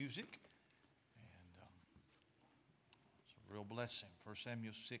music. And it's a real blessing. 1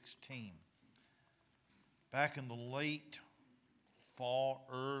 Samuel 16. Back in the late fall,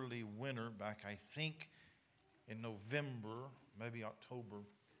 early winter, back I think in November, maybe October,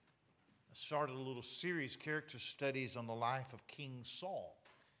 I started a little series, character studies on the life of King Saul.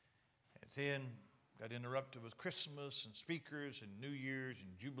 And then got interrupted with Christmas and speakers and New Year's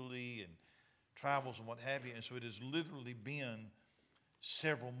and Jubilee and travels and what have you. And so it has literally been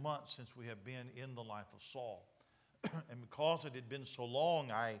several months since we have been in the life of Saul. And because it had been so long,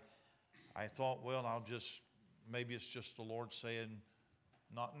 I thought, well, maybe it's just the Lord saying,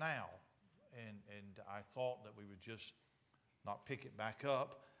 not now. And I thought that we would just not pick it back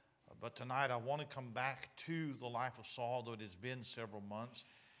up. But tonight I want to come back to the life of Saul, though it has been several months.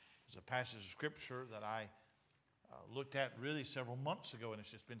 There's a passage of Scripture that I looked at really several months ago, and it's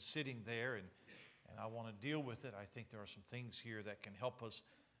just been sitting there, and I want to deal with it. I think there are some things here that can help us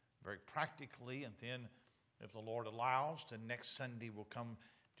very practically. And then, if the Lord allows, then next Sunday we'll come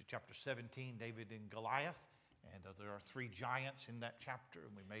to chapter 17, David and Goliath. And there are 3 giants in that chapter,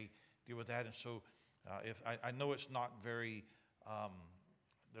 and we may deal with that. And so if I know it's not very,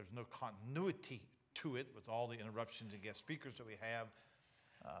 there's no continuity to it with all the interruptions and guest speakers that we have.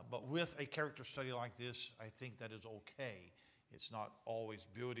 But with a character study like this, I think that is okay. It's not always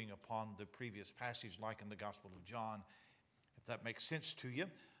building upon the previous passage like in the Gospel of John, if that makes sense to you.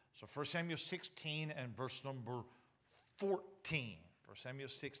 So 1 Samuel 16 and verse number 14. 1 Samuel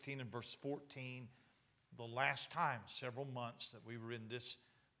 16 and verse 14. The last time, several months that we were in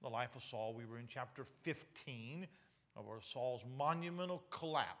the life of Saul, we were in chapter 15 of Saul's monumental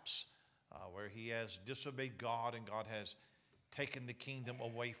collapse, where he has disobeyed God and God has taken the kingdom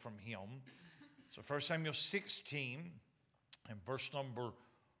away from him. So 1 Samuel 16 and verse number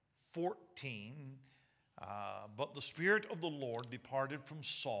 14, but the Spirit of the Lord departed from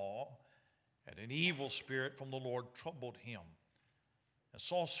Saul, and an evil spirit from the Lord troubled him. And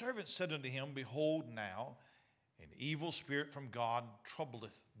Saul's servant said unto him, Behold now, an evil spirit from God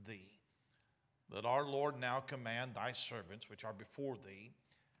troubleth thee. Let our Lord now command thy servants, which are before thee,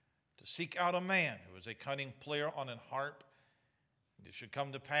 to seek out a man who is a cunning player on an harp. And it should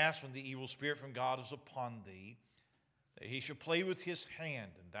come to pass, when the evil spirit from God is upon thee, that he shall play with his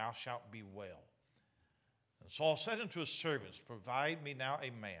hand, and thou shalt be well. And Saul said unto his servants, Provide me now a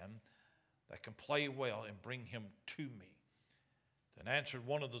man that can play well, and bring him to me. Then answered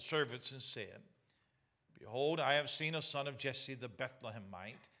one of the servants and said, Behold, I have seen a son of Jesse the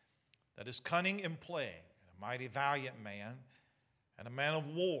Bethlehemite, that is cunning in playing, and a mighty valiant man, and a man of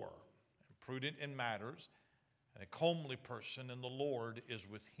war, and prudent in matters, and a comely person, and the Lord is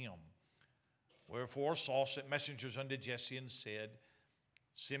with him. Wherefore Saul sent messengers unto Jesse and said,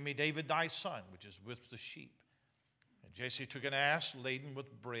 Send me David thy son, which is with the sheep. And Jesse took an ass laden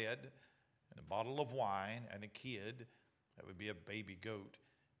with bread, and a bottle of wine, and a kid, that would be a baby goat,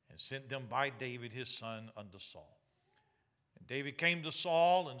 and sent them by David his son unto Saul. And David came to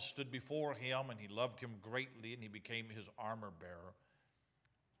Saul and stood before him, and he loved him greatly, and he became his armor bearer.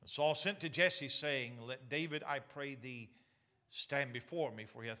 And Saul sent to Jesse, saying, Let David, I pray thee, stand before me,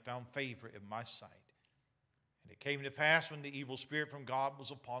 for he hath found favor in my sight. And it came to pass, when the evil spirit from God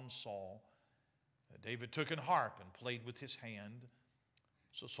was upon Saul, that David took an harp and played with his hand.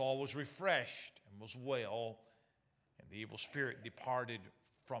 So Saul was refreshed and was well, and the evil spirit departed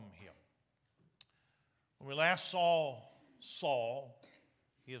from him. When we last saw Saul,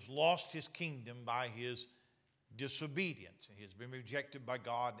 he has lost his kingdom by his disobedience. He has been rejected by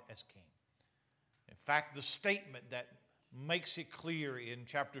God as king. In fact, the statement that makes it clear in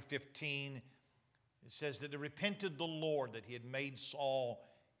chapter 15, it says that it repented the Lord that he had made Saul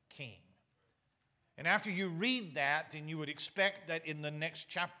king. And after you read that, then you would expect that in the next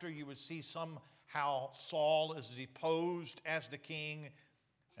chapter you would see somehow Saul is deposed as the king,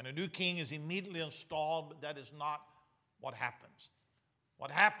 and a new king is immediately installed, but that is not what happens.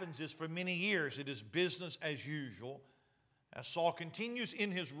 What happens is, for many years, it is business as usual, as Saul continues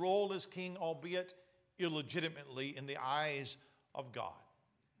in his role as king, albeit illegitimately in the eyes of God.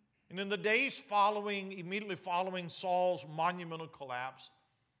 And in the days immediately following Saul's monumental collapse,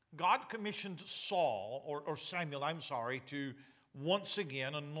 God commissioned Samuel, to once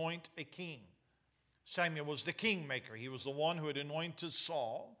again anoint a king. Samuel was the kingmaker. He was the one who had anointed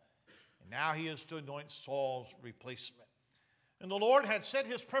Saul, and now he is to anoint Saul's replacement. And the Lord had set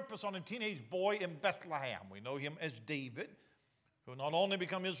his purpose on a teenage boy in Bethlehem. We know him as David, who will not only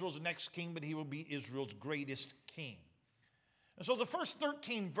become Israel's next king, but he will be Israel's greatest king. And so the first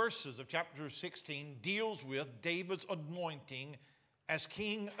 13 verses of chapter 16 deals with David's anointing as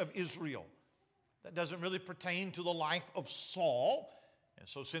king of Israel. That doesn't really pertain to the life of Saul. And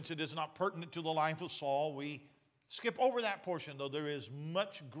so since it is not pertinent to the life of Saul, we skip over that portion, though there is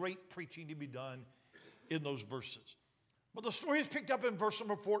much great preaching to be done in those verses. But the story is picked up in verse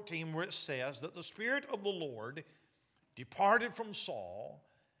number 14, where it says that the Spirit of the Lord departed from Saul,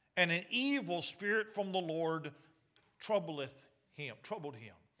 and an evil spirit from the Lord troubled him.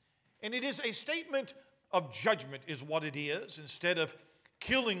 And it is a statement of judgment is what it is. Instead of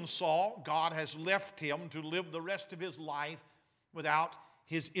killing Saul, God has left him to live the rest of his life without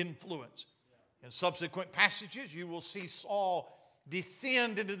his influence. In subsequent passages, you will see Saul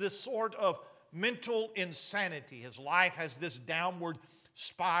descend into this sort of mental insanity. His life has this downward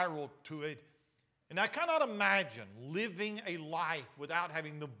spiral to it. And I cannot imagine living a life without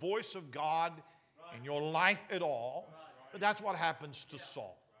having the voice of God in your life at all. But that's what happens to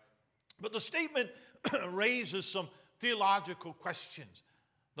Saul. But the statement raises some theological questions.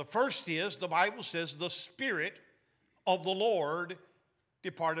 The first is, the Bible says, the Spirit of the Lord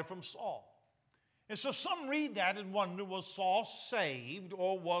departed from Saul. And so some read that and wonder, was Saul saved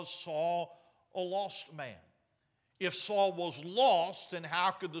or was Saul a lost man? If Saul was lost, then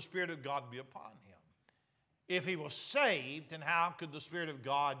how could the Spirit of God be upon him? If he was saved, then how could the Spirit of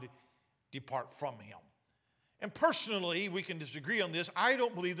God depart from him? And personally, we can disagree on this. I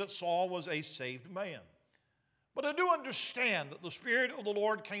don't believe that Saul was a saved man. But I do understand that the Spirit of the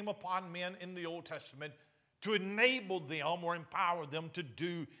Lord came upon men in the Old Testament to enable them or empower them to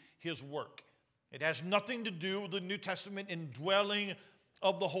do his work. It has nothing to do with the New Testament indwelling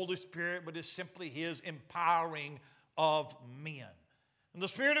of the Holy Spirit, but is simply his empowering of men. And the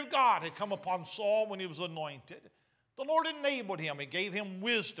Spirit of God had come upon Saul when he was anointed. The Lord enabled him. He gave him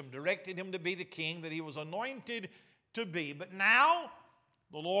wisdom, directed him to be the king that he was anointed to be. But now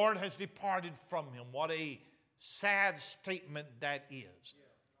the Lord has departed from him. What a sad statement that is.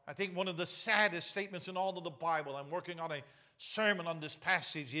 I think one of the saddest statements in all of the Bible, I'm working on a sermon on this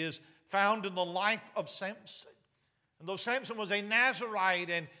passage, is found in the life of Samson. And though Samson was a Nazirite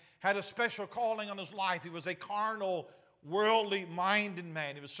and had a special calling on his life, he was a carnal, worldly-minded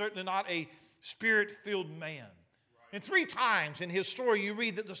man. He was certainly not a spirit-filled man. And 3 times in his story you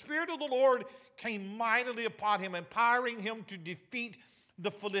read that the Spirit of the Lord came mightily upon him, empowering him to defeat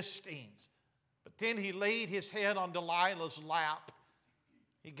the Philistines. But then he laid his head on Delilah's lap.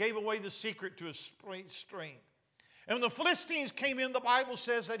 He gave away the secret to his strength. And when the Philistines came in, the Bible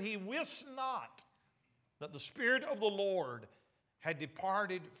says that he wist not that the Spirit of the Lord had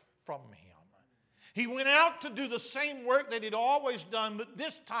departed from him. He went out to do the same work that he'd always done, but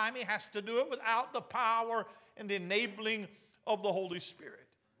this time he has to do it without the power and the enabling of the Holy Spirit.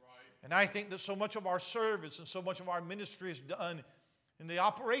 Right. And I think that so much of our service and so much of our ministry is done in the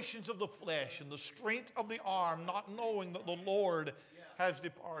operations of the flesh and the strength of the arm, not knowing that the Lord has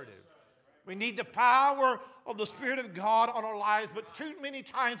departed. We need the power of the Spirit of God on our lives, but too many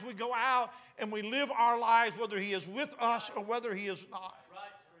times we go out and we live our lives whether he is with us or whether he is not.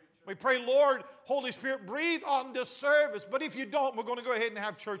 We pray, Lord, Holy Spirit, breathe on this service. But if you don't, we're going to go ahead and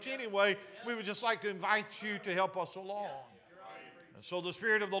have church anyway. We would just like to invite you to help us along. And so the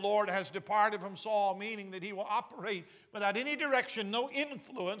Spirit of the Lord has departed from Saul, meaning that he will operate without any direction, no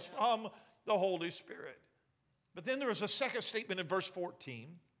influence from the Holy Spirit. But then there is a second statement in verse 14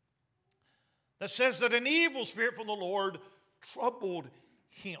 that says that an evil spirit from the Lord troubled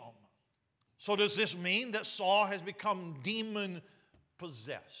him. So does this mean that Saul has become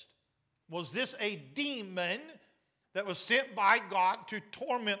demon-possessed? Was this a demon that was sent by God to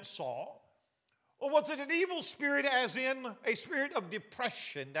torment Saul? Or was it an evil spirit, as in a spirit of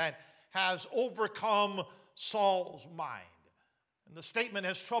depression that has overcome Saul's mind? And the statement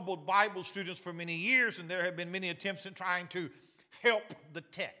has troubled Bible students for many years, and there have been many attempts at trying to help the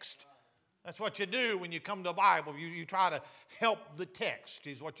text. That's what you do when you come to the Bible. You try to help the text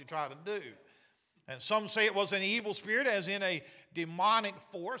is what you try to do. And some say it was an evil spirit, as in a demonic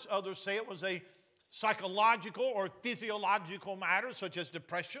force. Others say it was a psychological or physiological matter, such as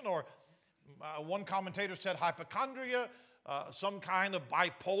depression, or one commentator said hypochondria, some kind of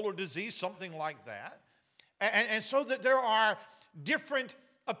bipolar disease, something like that. And so that there are different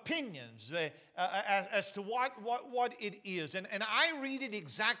opinions as to what it is. And I read it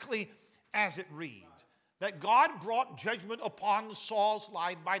exactly as it reads, that God brought judgment upon Saul's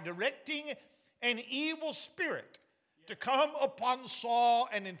life by directing an evil spirit to come upon Saul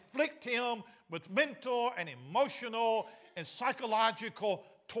and inflict him with mental and emotional and psychological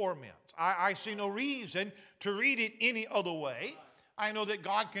torment. I see no reason to read it any other way. I know that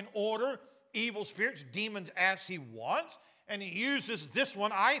God can order evil spirits, demons, as he wants, and he uses this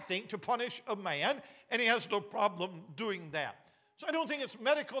one, I think, to punish a man, and he has no problem doing that. So I don't think it's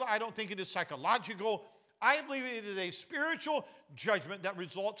medical. I don't think it is psychological. I believe it is a spiritual judgment that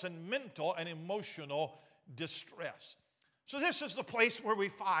results in mental and emotional distress. So this is the place where we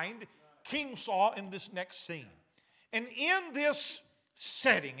find King Saul in this next scene. And in this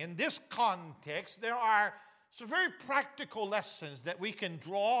setting, in this context, there are some very practical lessons that we can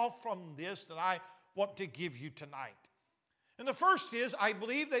draw from this that I want to give you tonight. And the first is, I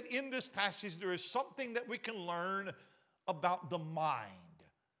believe that in this passage there is something that we can learn about the mind.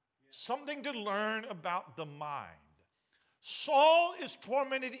 Something to learn about the mind. Saul is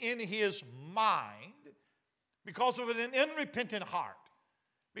tormented in his mind because of an unrepentant heart.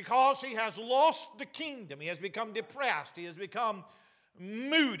 Because he has lost the kingdom. He has become depressed. He has become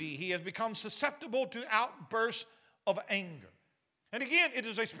moody. He has become susceptible to outbursts of anger. And again, it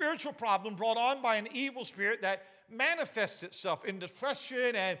is a spiritual problem brought on by an evil spirit that manifests itself in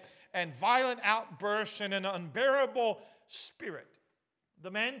depression and violent outbursts and an unbearable spirit.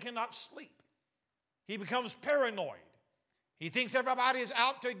 The man cannot sleep. He becomes paranoid. He thinks everybody is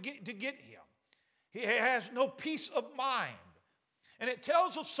out to get him. He has no peace of mind. And it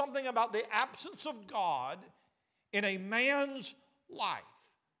tells us something about the absence of God in a man's life.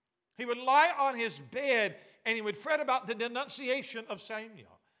 He would lie on his bed and he would fret about the denunciation of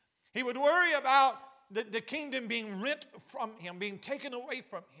Samuel. He would worry about the kingdom being rent from him, being taken away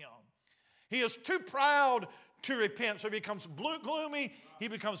from him. He is too proud to repent, so he becomes gloomy, he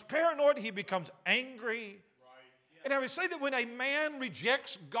becomes paranoid, he becomes angry. And I would say that when a man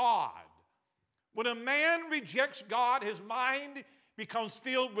rejects God, his mind becomes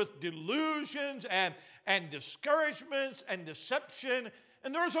filled with delusions and discouragements and deception.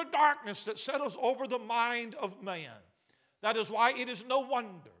 And there is a darkness that settles over the mind of man. That is why it is no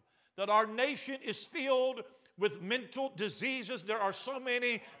wonder that our nation is filled with mental diseases. There are so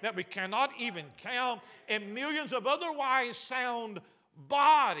many that we cannot even count. And millions of otherwise sound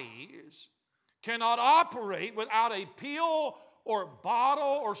bodies cannot operate without a pill or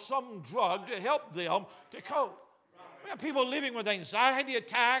bottle or some drug to help them to cope. We have people living with anxiety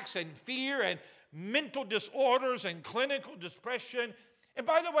attacks and fear and mental disorders and clinical depression. And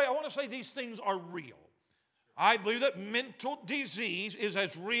by the way, I want to say these things are real. I believe that mental disease is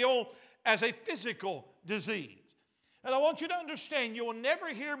as real as a physical disease. And I want you to understand, you'll never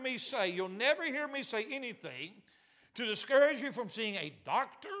hear me say anything to discourage you from seeing a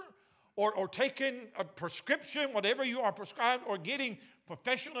doctor or taking a prescription, whatever you are prescribed, or getting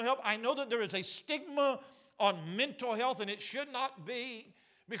professional help. I know that there is a stigma on mental health, and it should not be,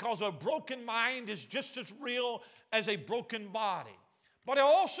 because a broken mind is just as real as a broken body. But I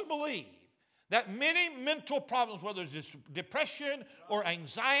also believe that many mental problems, whether it's depression or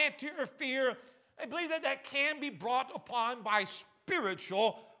anxiety or fear, I believe that can be brought upon by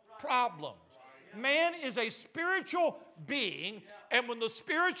spiritual problems. Man is a spiritual being, and when the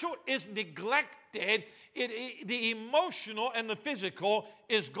spiritual is neglected, the emotional and the physical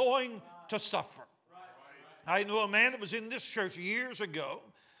is going to suffer. I know a man that was in this church years ago,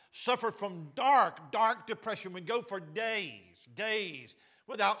 suffered from dark depression, would go for days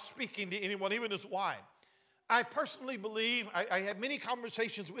without speaking to anyone, even his wife. I personally believe, I had many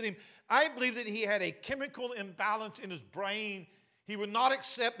conversations with him, I believe that he had a chemical imbalance in his brain. He would not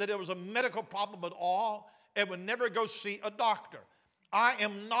accept that there was a medical problem at all and would never go see a doctor. I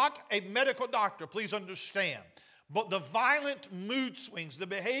am not a medical doctor, please understand. But the violent mood swings, the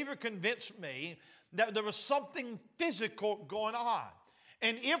behavior convinced me that there was something physical going on.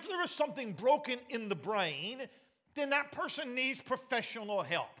 And if there is something broken in the brain, then that person needs professional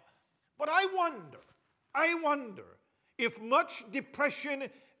help. But I wonder if much depression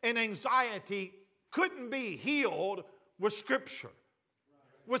and anxiety couldn't be healed with Scripture,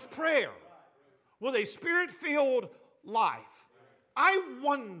 with prayer, with a Spirit-filled life. I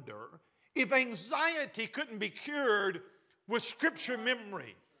wonder if anxiety couldn't be cured with Scripture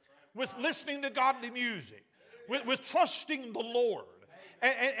memory, with listening to godly music, with trusting the Lord.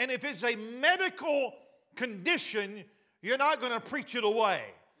 And if it's a medical condition, you're not going to preach it away.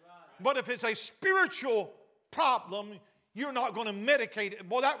 But if it's a spiritual problem, you're not going to medicate it.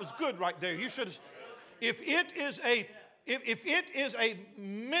 Boy, that was good right there. You should have. If it is a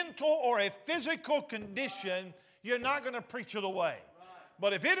mental or a physical condition, you're not going to preach it away.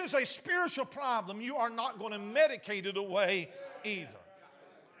 But if it is a spiritual problem, you are not going to medicate it away either.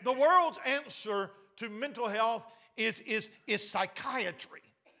 The world's answer to mental health is psychiatry.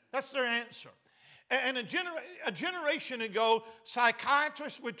 That's their answer. And a generation ago,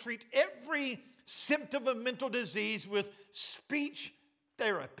 psychiatrists would treat every symptom of mental disease with speech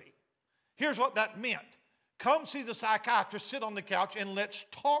therapy. Here's what that meant. Come see the psychiatrist, sit on the couch, and let's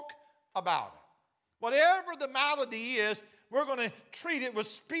talk about it. Whatever the malady is, we're going to treat it with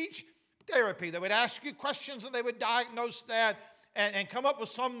speech therapy. They would ask you questions and they would diagnose that and come up with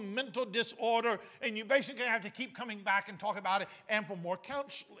some mental disorder, and you basically have to keep coming back and talk about it and for more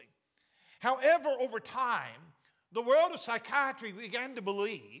counseling. However, over time, the world of psychiatry began to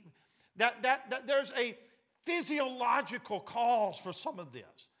believe that there's a physiological cause for some of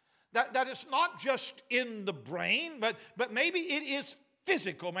this. That it's not just in the brain, but maybe it is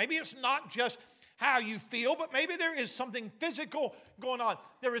physical. Maybe it's not just how you feel, but maybe there is something physical going on.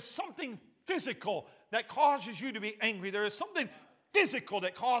 There is something physical that causes you to be angry. There is something physical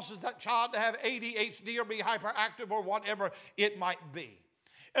that causes that child to have ADHD or be hyperactive or whatever it might be.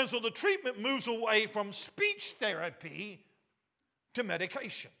 And so the treatment moves away from speech therapy to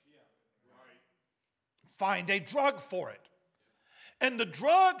medication. Find a drug for it. And the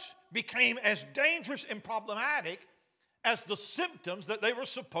drugs became as dangerous and problematic as the symptoms that they were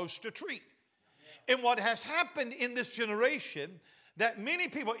supposed to treat. And what has happened in this generation, that many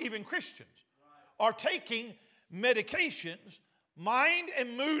people, even Christians, are taking medications, mind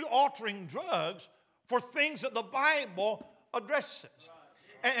and mood altering drugs for things that the Bible addresses.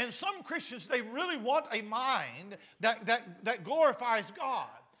 And some Christians, they really want a mind that glorifies God.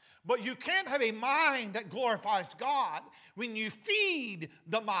 But you can't have a mind that glorifies God when you feed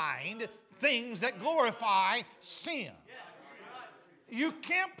the mind things that glorify sin. You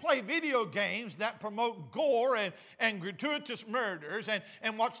can't play video games that promote gore and gratuitous murders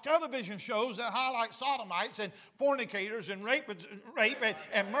and watch television shows that highlight sodomites and fornicators and rape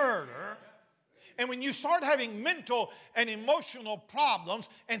and murder. And when you start having mental and emotional problems,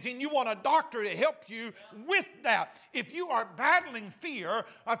 and then you want a doctor to help you with that. If you are battling fear,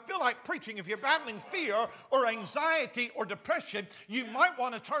 I feel like preaching, if you're battling fear or anxiety or depression, you might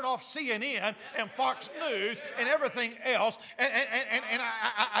want to turn off CNN and Fox News and everything else. And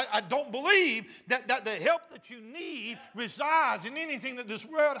I don't believe that the help that you need resides in anything that this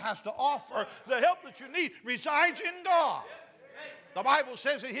world has to offer. The help that you need resides in God. The Bible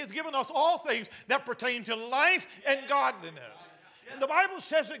says that He has given us all things that pertain to life and godliness. And the Bible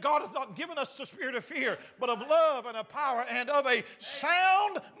says that God has not given us the spirit of fear, but of love and of power and of a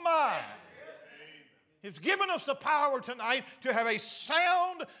sound mind. He's given us the power tonight to have a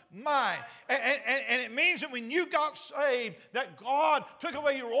sound mind. And it means that when you got saved, that God took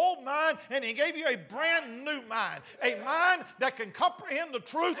away your old mind and He gave you a brand new mind. A mind that can comprehend the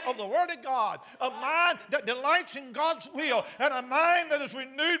truth of the Word of God. A mind that delights in God's will. And a mind that is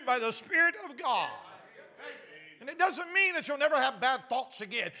renewed by the Spirit of God. And it doesn't mean that you'll never have bad thoughts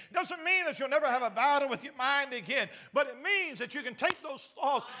again. It doesn't mean that you'll never have a battle with your mind again. But it means that you can take those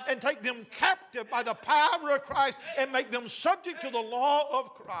thoughts and take them captive by the power of Christ and make them subject to the law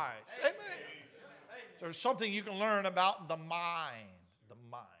of Christ. Amen. So there's something you can learn about the mind. The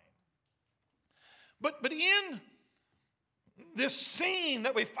mind. But in this scene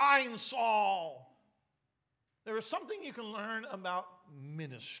that we find Saul, there is something you can learn about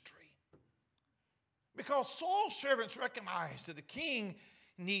ministry. Because Saul's servants recognized that the king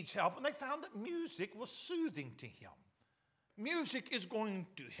needs help, and they found that music was soothing to him. Music is going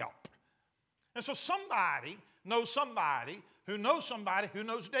to help. And so somebody who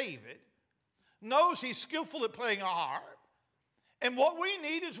knows David, knows he's skillful at playing a harp. And what we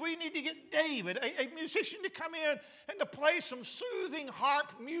need to get David, a musician, to come in and to play some soothing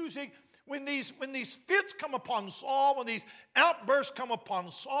harp music when these fits come upon Saul, when these outbursts come upon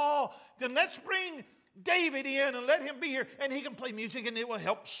Saul. Then let's bring David in and let him be here, and he can play music, and it will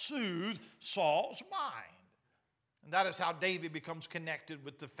help soothe Saul's mind. And that is how David becomes connected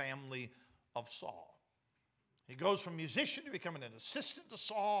with the family of Saul. He goes from musician to becoming an assistant to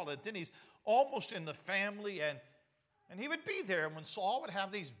Saul, and then he's almost in the family, and he would be there when Saul would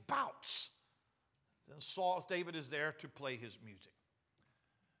have these bouts. Then David is there to play his music.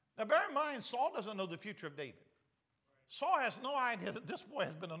 Now bear in mind, Saul doesn't know the future of David. Saul has no idea that this boy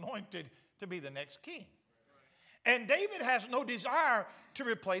has been anointed to be the next king. And David has no desire to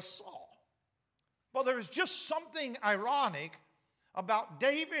replace Saul. Well, there is just something ironic about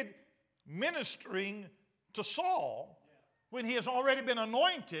David ministering to Saul when he has already been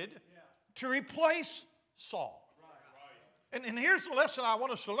anointed to replace Saul. And here's the lesson I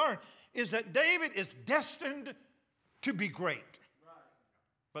want us to learn, is that David is destined to be great.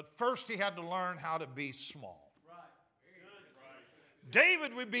 But first he had to learn how to be small.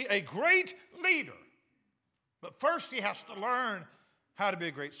 David would be a great leader, but first he has to learn how to be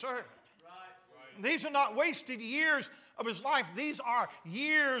a great servant. These are not wasted years of his life. These are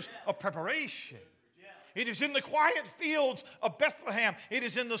years of preparation. It is in the quiet fields of Bethlehem. It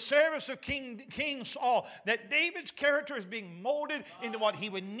is in the service of King Saul that David's character is being molded into what he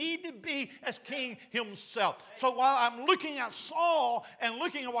would need to be as king himself. So while I'm looking at Saul and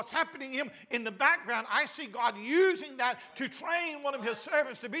looking at what's happening to him in the background, I see God using that to train one of his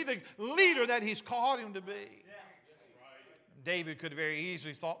servants to be the leader that he's called him to be. David could have very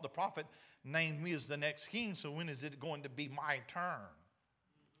easily thought, the prophet named me as the next king, so when is it going to be my turn?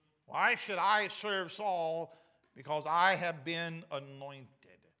 Why should I serve Saul? Because I have been anointed.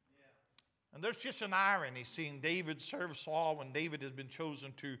 And there's just an irony seeing David serve Saul when David has been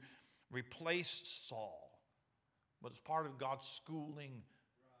chosen to replace Saul. But it's part of God's schooling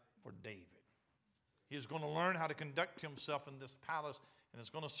for David. He is going to learn how to conduct himself in this palace, and it's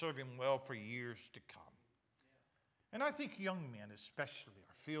going to serve him well for years to come. And I think young men especially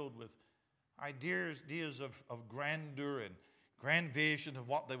are filled with ideas of grandeur and grand vision of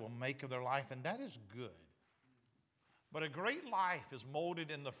what they will make of their life, and that is good. But a great life is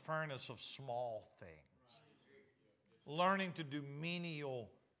molded in the furnace of small things. Learning to do menial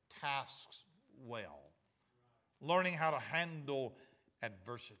tasks well. Learning how to handle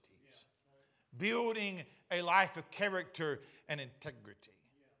adversities. Building a life of character and integrity.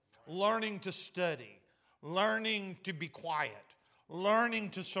 Learning to study. Learning to be quiet.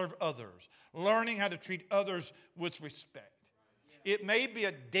 Learning to serve others. Learning how to treat others with respect. It may be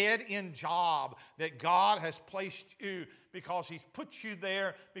a dead-end job that God has placed you because he's put you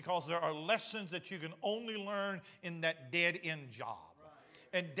there because there are lessons that you can only learn in that dead-end job.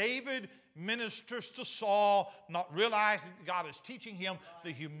 And David ministers to Saul, not realizing that God is teaching him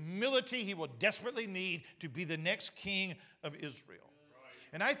the humility he will desperately need to be the next king of Israel.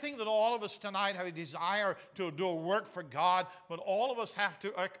 And I think that all of us tonight have a desire to do a work for God, but all of us have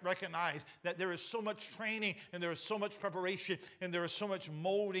to recognize that there is so much training and there is so much preparation and there is so much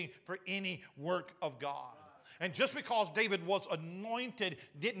molding for any work of God. And just because David was anointed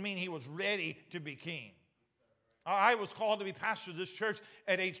didn't mean he was ready to be king. I was called to be pastor of this church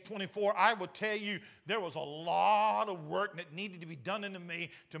at age 24. I will tell you there was a lot of work that needed to be done into me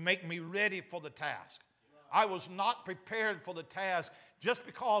to make me ready for the task. I was not prepared for the task. Just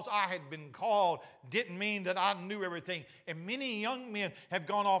because I had been called didn't mean that I knew everything. And many young men have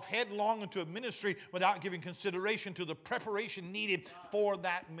gone off headlong into a ministry without giving consideration to the preparation needed for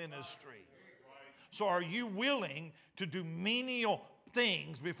that ministry. So are you willing to do menial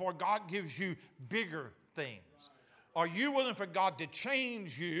things before God gives you bigger things? Are you willing for God to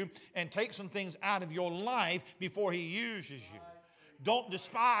change you and take some things out of your life before he uses you? Don't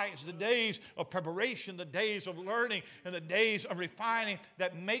despise the days of preparation, the days of learning, and the days of refining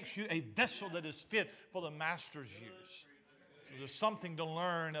that makes you a vessel that is fit for the master's use. So there's something to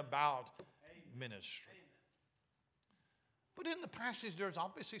learn about ministry. But in the passage, there's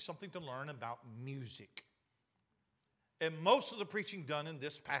obviously something to learn about music. And most of the preaching done in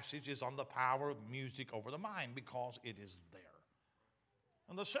this passage is on the power of music over the mind because it is there.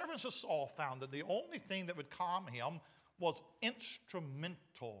 And the servants of Saul found that the only thing that would calm him was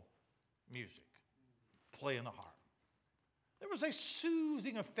instrumental music, playing the harp. There was a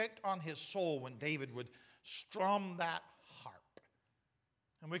soothing effect on his soul when David would strum that harp.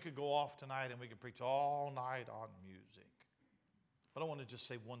 And we could go off tonight and we could preach all night on music. But I want to just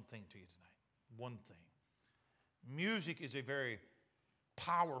say one thing to you tonight. One thing. Music is a very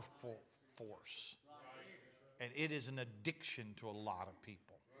powerful force. And it is an addiction to a lot of people.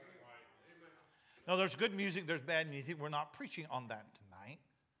 Now, there's good music, there's bad music. We're not preaching on that tonight.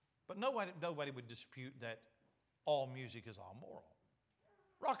 But nobody would dispute that all music is all moral.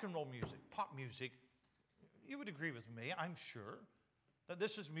 Rock and roll music, pop music, you would agree with me, I'm sure, that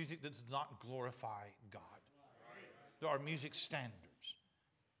this is music that does not glorify God. There are music standards.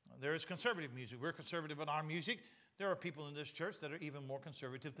 There is conservative music. We're conservative in our music. There are people in this church that are even more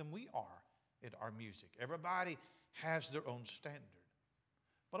conservative than we are in our music. Everybody has their own standard.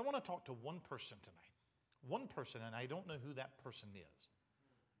 But I want to talk to one person tonight. One person, and I don't know who that person is.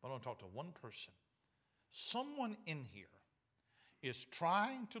 But I want to talk to one person. Someone in here is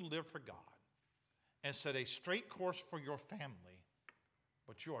trying to live for God and set a straight course for your family,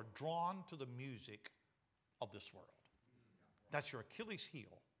 but you are drawn to the music of this world. That's your Achilles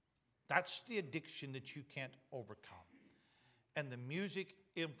heel. That's the addiction that you can't overcome. And the music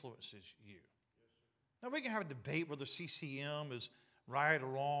influences you. Now, we can have a debate whether CCM is right or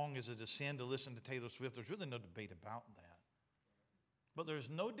wrong. Is it a sin to listen to Taylor Swift? There's really no debate about that. But there's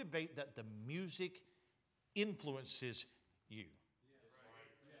no debate that the music influences you.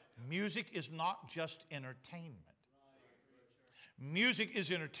 Music is not just entertainment. Music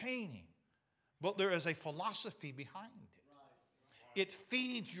is entertaining, but there is a philosophy behind it. It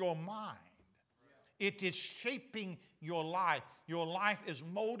feeds your mind. It is shaping your life. Your life is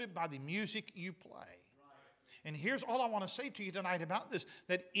molded by the music you play. And here's all I want to say to you tonight about this,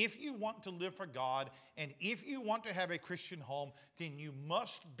 that if you want to live for God and if you want to have a Christian home, then you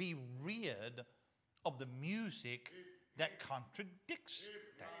must be rid of the music that contradicts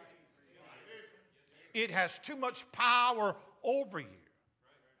that. It has too much power over you.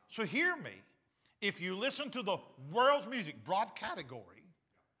 So hear me. If you listen to the world's music, broad category,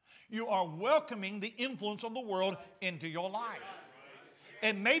 you are welcoming the influence of the world into your life.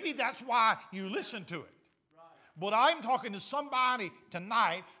 And maybe that's why you listen to it. But I'm talking to somebody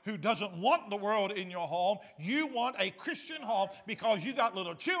tonight who doesn't want the world in your home. You want a Christian home because you got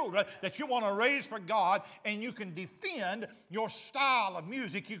little children that you want to raise for God, and you can defend your style of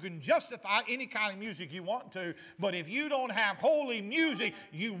music. You can justify any kind of music you want to, but if you don't have holy music,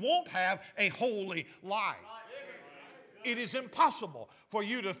 you won't have a holy life. It is impossible for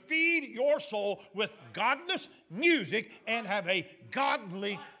you to feed your soul with godless music and have a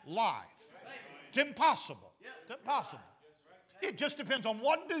godly life. It's impossible. It's impossible. It just depends on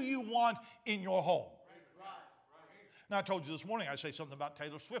what do you want in your home. Now, I told you this morning, I say something about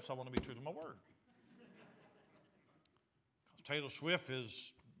Taylor Swift, so I want to be true to my word. Because Taylor Swift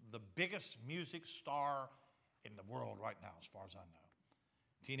is the biggest music star in the world right now, as far as I know.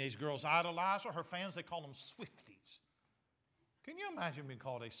 Teenage girls idolize her. Her fans, they call them Swifties. Can you imagine being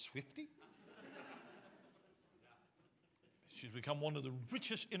called a Swiftie? She's become one of the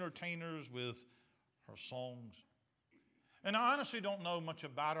richest entertainers with her songs. And I honestly don't know much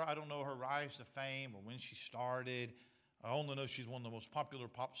about her. I don't know her rise to fame or when she started. I only know she's one of the most popular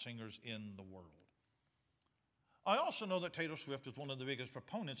pop singers in the world. I also know that Taylor Swift is one of the biggest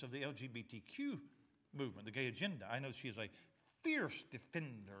proponents of the LGBTQ movement, the gay agenda. I know she is a fierce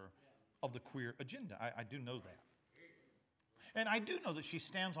defender of the queer agenda. I do know that. And I do know that she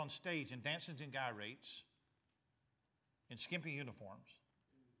stands on stage and dances and gyrates in skimpy uniforms.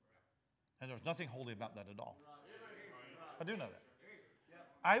 And there's nothing holy about that at all. I do know that.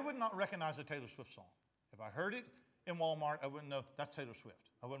 I would not recognize a Taylor Swift song. If I heard it in Walmart, I wouldn't know that's Taylor Swift.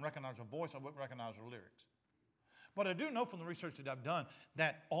 I wouldn't recognize her voice. I wouldn't recognize her lyrics. But I do know from the research that I've done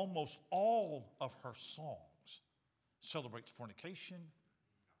that almost all of her songs celebrates fornication,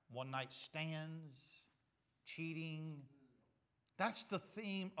 one-night stands, cheating. That's the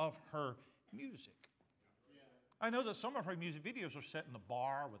theme of her music. I know that some of her music videos are set in a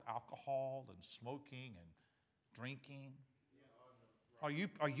bar with alcohol and smoking and drinking. Are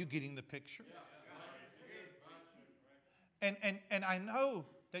you getting the picture? And I know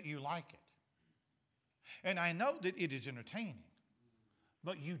that you like it. And I know that it is entertaining.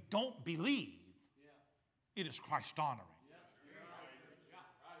 But you don't believe it is Christ honoring.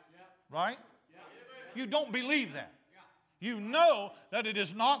 Right? You don't believe that. You know that it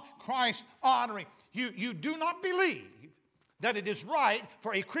is not Christ honoring. You do not believe that it is right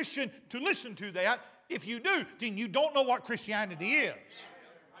for a Christian to listen to that. If you do, then you don't know what Christianity is.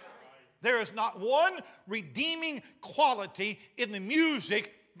 There is not one redeeming quality in the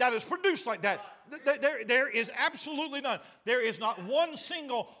music that is produced like that. There is absolutely none. There is not one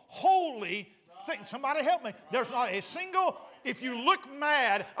single holy thing. Somebody help me. There's not a single, if you look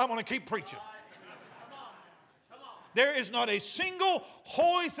mad, I'm going to keep preaching. There is not a single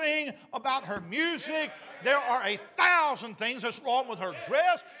holy thing about her music. There are 1,000 things that's wrong with her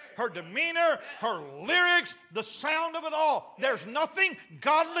dress, her demeanor, her lyrics, the sound of it all. There's nothing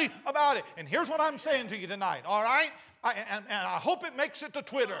godly about it. And here's what I'm saying to you tonight, all right? And I hope it makes it to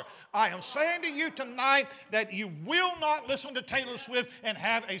Twitter. I am saying to you tonight that you will not listen to Taylor Swift and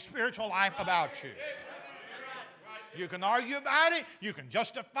have a spiritual life about you. You can argue about it, you can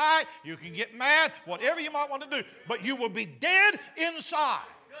justify it, you can get mad, whatever you might want to do, but you will be dead inside.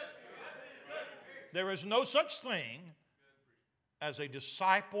 There is no such thing as a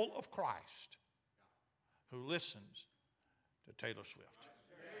disciple of Christ who listens to Taylor Swift.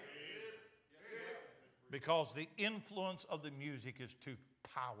 Because the influence of the music is too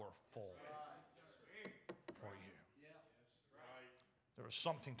powerful for you. There is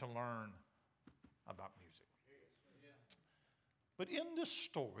something to learn about music. But in this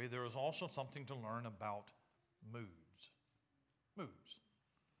story, there is also something to learn about moods. Moods.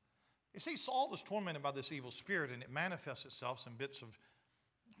 You see, Saul is tormented by this evil spirit, and it manifests itself in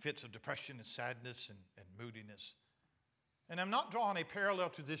fits of depression and sadness and moodiness. And I'm not drawing a parallel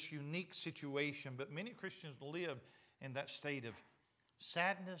to this unique situation, but many Christians live in that state of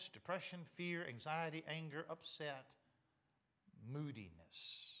sadness, depression, fear, anxiety, anger, upset,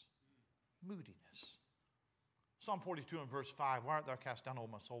 moodiness. Moodiness. Psalm 42 and verse 5, why art thou cast down, O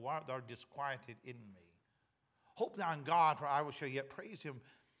my soul? Why art thou disquieted in me? Hope thou in God, for I will shall yet praise him,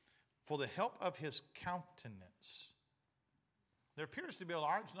 for the help of his countenance. There appears to be a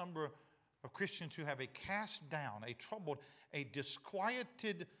large number of Christians who have a cast down, a troubled, a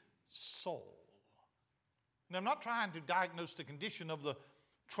disquieted soul. And I'm not trying to diagnose the condition of the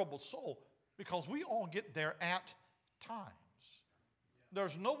troubled soul, because we all get there at times.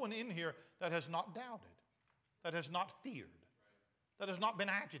 There's no one in here that has not doubted, that has not feared, that has not been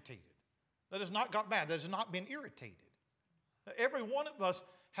agitated, that has not got mad, that has not been irritated. Every one of us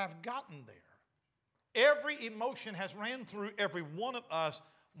have gotten there. Every emotion has ran through every one of us.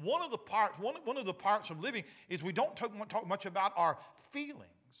 One of the parts of living is we don't talk much about our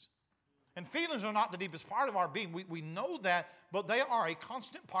feelings. And feelings are not the deepest part of our being. We know that, but they are a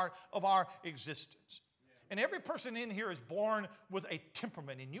constant part of our existence. And every person in here is born with a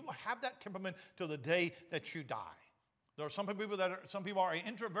temperament, and you will have that temperament till the day that you die. There are some people are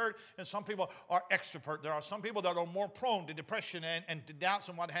introvert, and some people are extrovert. There are some people that are more prone to depression and to doubts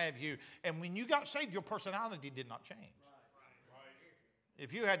and what have you. And when you got saved, your personality did not change.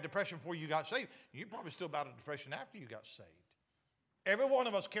 If you had depression before you got saved, you probably still battled depression after you got saved. Every one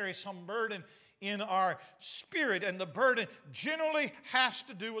of us carries some burden in our spirit, and the burden generally has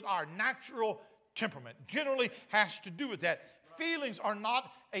to do with our natural temperament, generally has to do with that. Feelings are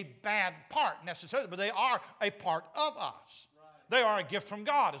not a bad part necessarily, but they are a part of us. They are a gift from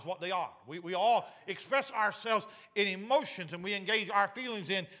God is what they are. We all express ourselves in emotions, and we engage our feelings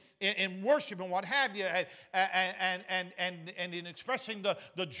in worship and what have you, and in expressing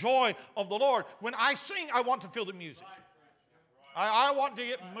the joy of the Lord. When I sing, I want to feel the music. I want to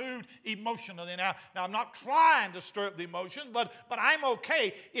get moved emotionally. Now I'm not trying to stir up the emotions, but I'm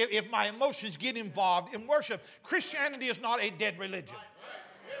okay if my emotions get involved in worship. Christianity is not a dead religion.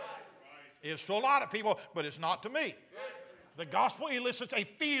 It's to a lot of people, but it's not to me. The gospel elicits a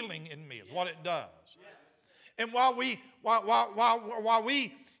feeling in me, is what it does. And while we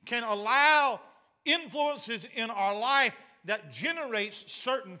can allow influences in our life that generates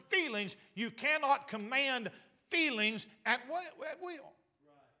certain feelings, you cannot command feelings at will.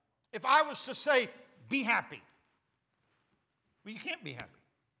 If I was to say, be happy, well, you can't be happy.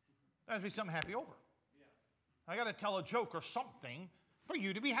 There has to be something happy over. I got to tell a joke or something for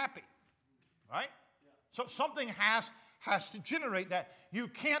you to be happy, right? So something has to generate that. You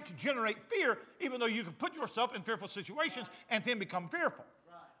can't generate fear, even though you can put yourself in fearful situations and then become fearful.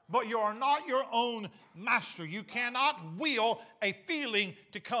 But you are not your own master. You cannot will a feeling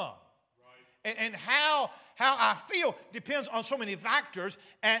to come. And how I feel depends on so many factors,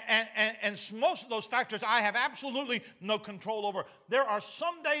 and most of those factors I have absolutely no control over. There are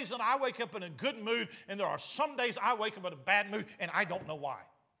some days that I wake up in a good mood, and there are some days I wake up in a bad mood, and I don't know why.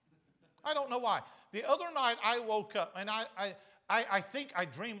 I don't know why. The other night I woke up, and I think I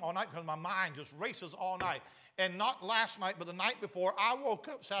dream all night because my mind just races all night. And not last night, but the night before, I woke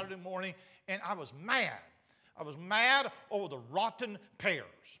up Saturday morning, and I was mad. I was mad over the rotten pears.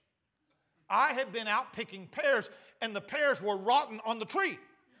 I had been out picking pears, and the pears were rotten on the tree.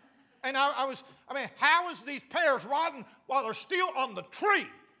 And how is these pears rotten while they're still on the tree?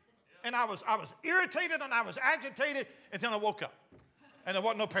 And I was irritated, and I was agitated until I woke up. And there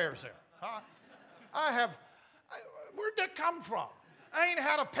wasn't no pears there. Where'd that come from? I ain't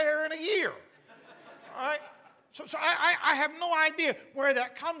had a pear in a year. All right? So I have no idea where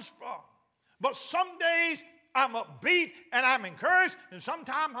that comes from. But some days I'm upbeat and I'm encouraged, and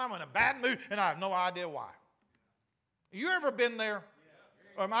sometimes I'm in a bad mood and I have no idea why. You ever been there?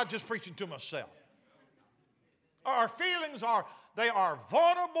 Or am I just preaching to myself? Our feelings are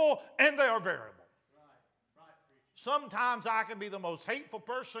vulnerable and they are variable. Sometimes I can be the most hateful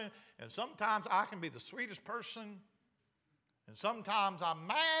person, and sometimes I can be the sweetest person. And sometimes I'm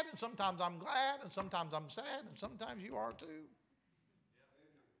mad, and sometimes I'm glad, and sometimes I'm sad, and sometimes you are too.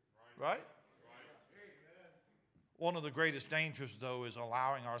 Right? One of the greatest dangers, though, is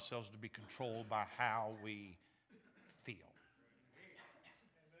allowing ourselves to be controlled by how we feel.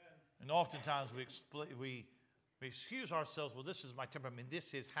 And oftentimes we excuse ourselves, well, this is my temperament,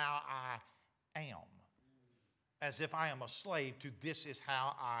 this is how I am. As if I am a slave to this is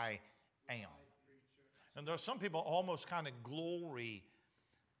how I am. And there are some people almost kind of glory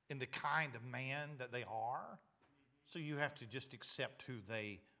in the kind of man that they are. So you have to just accept who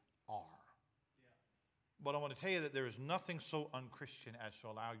they are. But I want to tell you that there is nothing so unchristian as to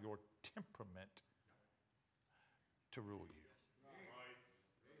allow your temperament to rule you.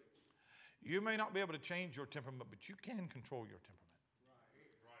 You may not be able to change your temperament, but you can control your temperament.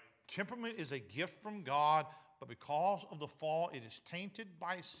 Temperament is a gift from God, but because of the fall, it is tainted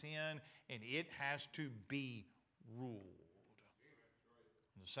by sin, and it has to be ruled.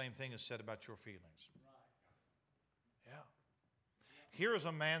 And the same thing is said about your feelings. Yeah. Here is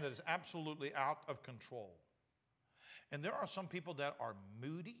a man that is absolutely out of control. And there are some people that are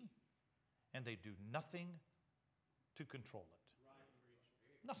moody and they do nothing to control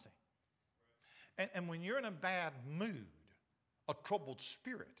it. Nothing. And when you're in a bad mood, a troubled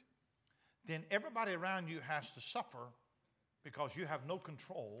spirit, then everybody around you has to suffer because you have no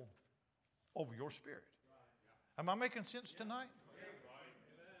control over your spirit. Am I making sense tonight?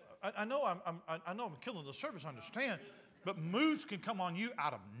 I know I'm killing the service, I understand, but moods can come on you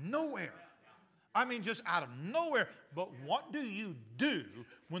out of nowhere. I mean, just out of nowhere. But what do you do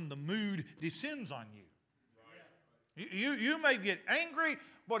when the mood descends on you? You may get angry,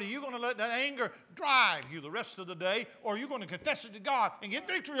 but are you going to let that anger drive you the rest of the day, or are you going to confess it to God and get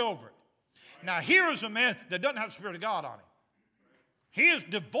victory over it? Now, here is a man that doesn't have the Spirit of God on him. He is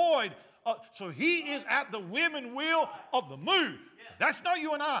devoid, so he is at the whim and will of the mood. That's not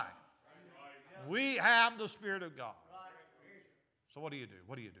you and I. We have the Spirit of God. So what do you do?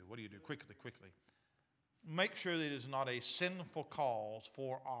 What do you do? What do you do? Quickly. Make sure that it is not a sinful cause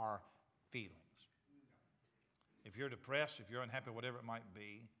for our feelings. If you're depressed, if you're unhappy, whatever it might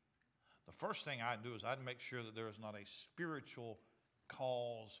be, the first thing I'd do is I'd make sure that there is not a spiritual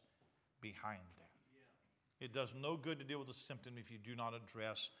cause behind that. It does no good to deal with the symptom if you do not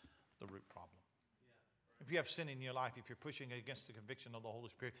address the root problem. If you have sin in your life, if you're pushing against the conviction of the Holy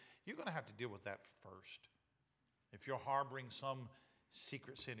Spirit, you're going to have to deal with that first. If you're harboring some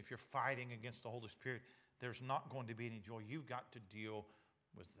secret sin, if you're fighting against the Holy Spirit, there's not going to be any joy. You've got to deal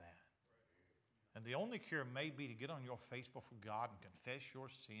with that. And the only cure may be to get on your face before God and confess your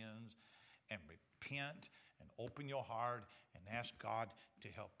sins and repent and open your heart and ask God to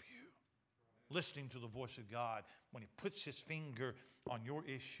help you. Listening to the voice of God, when He puts His finger on your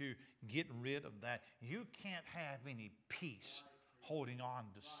issue, get rid of that. You can't have any peace holding on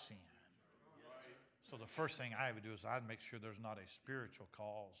to sin. So the first thing I would do is I'd make sure there's not a spiritual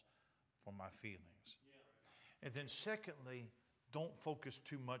cause for my feelings. And then secondly, don't focus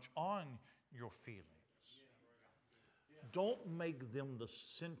too much on your feelings. Don't make them the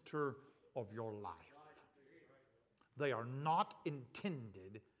center of your life. They are not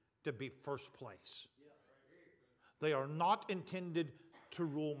intended to be first place. They are not intended to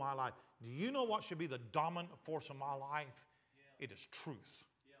rule my life. Do you know what should be the dominant force of my life? It is truth.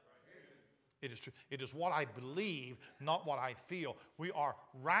 It is true. It is what I believe, not what I feel. We are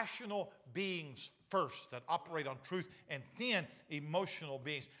rational beings first that operate on truth, and then emotional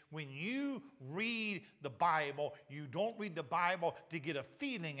beings. When you read the Bible, you don't read the Bible to get a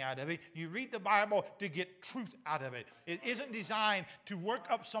feeling out of it. You read the Bible to get truth out of it. It isn't designed to work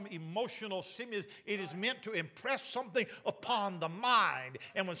up some emotional stimulus. It is meant to impress something upon the mind.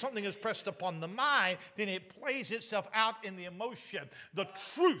 And when something is pressed upon the mind, then it plays itself out in the emotion. The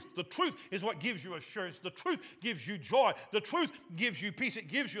truth is what gives you assurance. The truth gives you joy. The truth gives you peace. It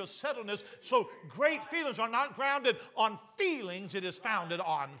gives you a settledness. So great feelings are not grounded on feelings. It is founded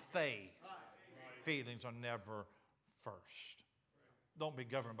on faith. Feelings are never first. Don't be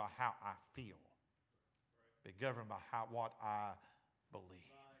governed by how I feel. Be governed by what I believe.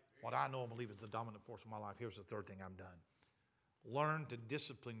 What I know and believe is the dominant force of my life. Here's the third thing I'm done. Learn to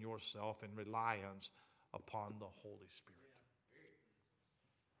discipline yourself in reliance upon the Holy Spirit.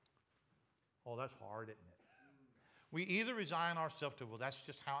 Oh, that's hard, isn't it? We either resign ourselves to, well, that's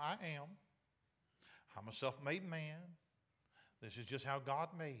just how I am. I'm a self-made man. This is just how God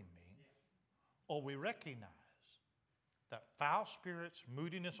made me. Or we recognize that foul spirits,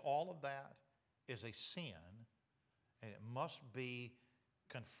 moodiness, all of that is a sin, and it must be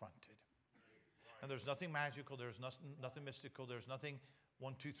confronted. And there's nothing magical, there's nothing mystical, there's nothing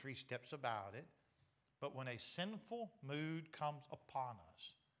 1, 2, 3 steps about it. But when a sinful mood comes upon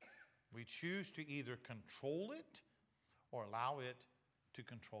us, we choose to either control it or allow it to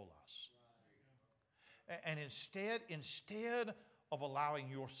control us. And instead of allowing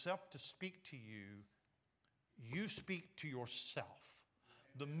yourself to speak to you, you speak to yourself.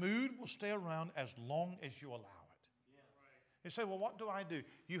 The mood will stay around as long as you allow it. You say, well, what do I do?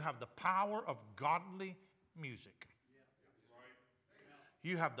 You have the power of godly music.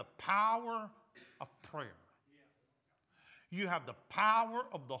 You have the power of prayer. You have the power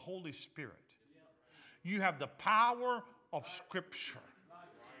of the Holy Spirit. You have the power of Scripture.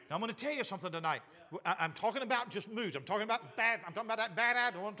 Now, I'm going to tell you something tonight. I'm talking about just moods. I'm talking about that bad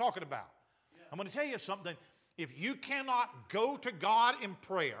attitude. What I'm talking about. I'm going to tell you something. If you cannot go to God in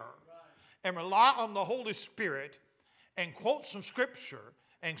prayer and rely on the Holy Spirit and quote some Scripture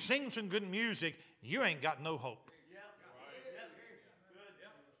and sing some good music, you ain't got no hope.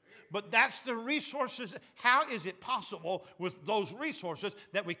 But that's the resources. How is it possible with those resources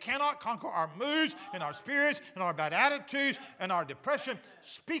that we cannot conquer our moods and our spirits and our bad attitudes and our depression?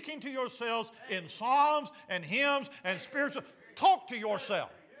 Speaking to yourselves in psalms and hymns and spiritual. Talk to yourself.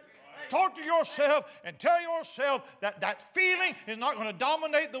 Talk to yourself and tell yourself that that feeling is not going to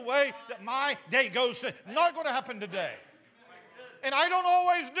dominate the way that my day goes today. Not going to happen today. And I don't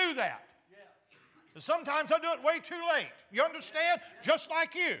always do that. Sometimes I do it way too late. You understand? Just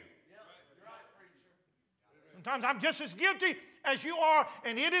like you. Sometimes I'm just as guilty as you are,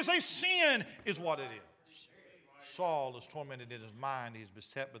 and it is a sin, is what it is. Saul is tormented in his mind. He is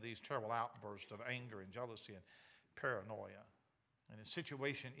beset with these terrible outbursts of anger and jealousy and paranoia. And his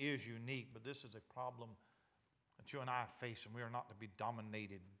situation is unique, but this is a problem that you and I face, and we are not to be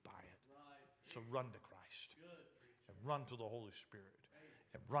dominated by it. So run to Christ, and run to the Holy Spirit,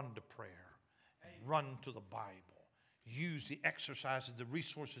 and run to prayer, and run to the Bible. Use the exercises, the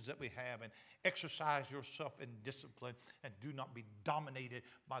resources that we have, and exercise yourself in discipline, and do not be dominated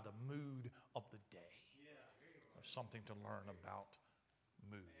by the mood of the day. There's something to learn about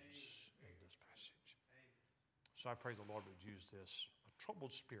moods in this passage. So I pray the Lord would use this, a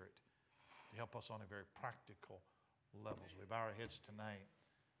troubled spirit, to help us on a very practical level. As we bow our heads tonight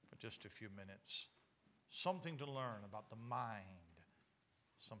for just a few minutes. Something to learn about the mind,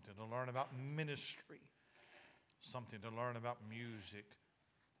 something to learn about ministry, something to learn about music,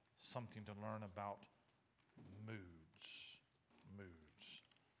 something to learn about moods.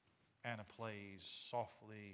 Anna plays softly